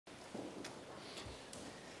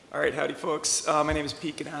All right, howdy folks. My name is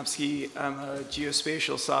Pete Ganowski. I'm a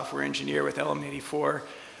geospatial software engineer with LM84.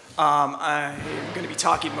 I'm going to be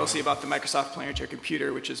talking mostly about the Microsoft Planetary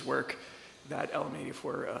Computer, which is work that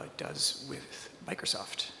LM84 does with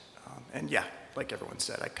Microsoft. And yeah, like everyone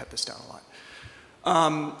said, I cut this down a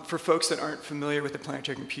lot. For folks that aren't familiar with the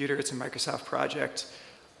Planetary Computer, it's a Microsoft project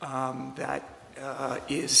that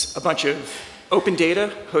is a bunch of open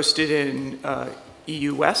data hosted in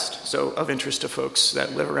EU West, so of interest to folks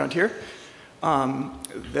that live around here.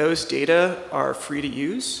 Those data are free to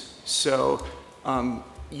use, so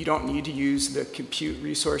you don't need to use the compute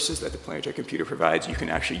resources that the Planetary Computer provides. You can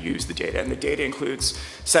actually use the data, and the data includes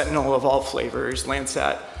Sentinel of all flavors,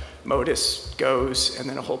 Landsat, MODIS, GOES, and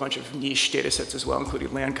then a whole bunch of niche data sets as well,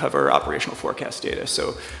 including land cover, operational forecast data.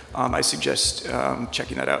 So I suggest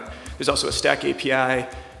checking that out. There's also a Stack API.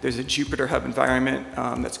 There's a Jupyter Hub environment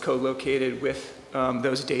that's co-located with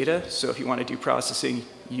those data. So if you want to do processing,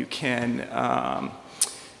 you can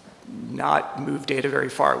not move data very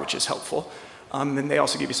far, which is helpful. Then they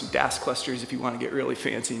also give you some Dask clusters if you want to get really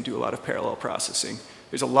fancy and do a lot of parallel processing.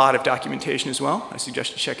 There's a lot of documentation as well. I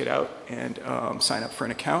suggest you check it out and sign up for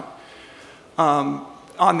an account.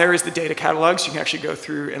 On there is the data catalog, so you can actually go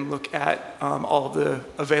through and look at all of the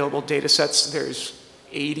available data sets. There's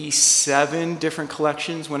 87 different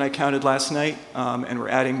collections when I counted last night, and we're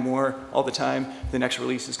adding more all the time. The next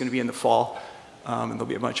release is going to be in the fall, and there'll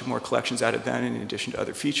be a bunch of more collections added then in addition to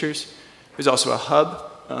other features. There's also a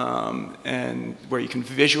hub and where you can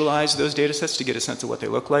visualize those data sets to get a sense of what they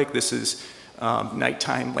look like. This is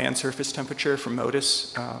nighttime land surface temperature from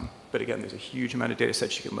MODIS, but again, there's a huge amount of data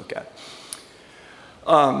sets you can look at.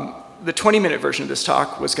 The 20-minute version of this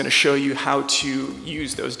talk was going to show you how to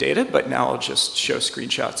use those data, but now I'll just show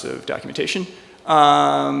screenshots of documentation.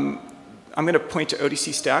 I'm going to point to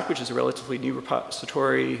odc-stac, which is a relatively new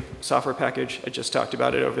repository software package. I just talked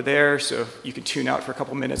about it over there, so you can tune out for a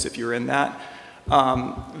couple minutes if you're in that.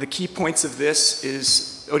 The key points of this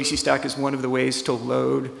is odc-stac is one of the ways to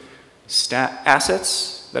load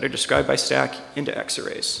assets that are described by stack into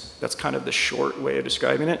xarrays. That's kind of the short way of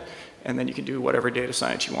describing it. And then you can do whatever data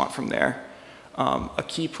science you want from there. A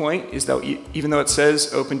key point is that even though it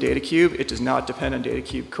says OpenDataCube, it does not depend on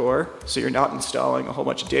DataCube core. So you're not installing a whole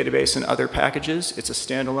bunch of database and other packages. It's a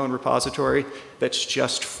standalone repository that's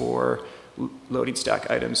just for loading stack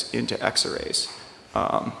items into xarrays.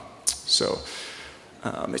 The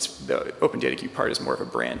OpenDataCube part is more of a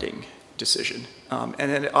branding decision. And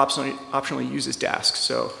then it optionally uses Dask.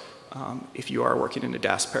 So if you are working in a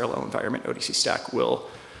Dask parallel environment, odc-stac will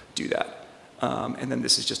do that. And then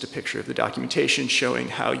this is just a picture of the documentation showing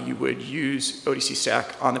how you would use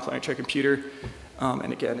odc-stac on the Planetary Computer.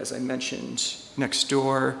 And again, as I mentioned next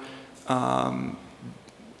door,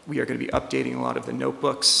 we are going to be updating a lot of the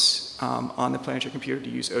notebooks on the Planetary Computer to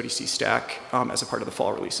use odc-stac as a part of the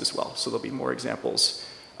fall release as well. So there'll be more examples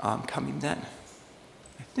coming then.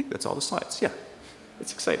 I think that's all the slides. Yeah,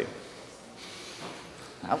 it's exciting.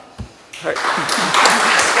 All right.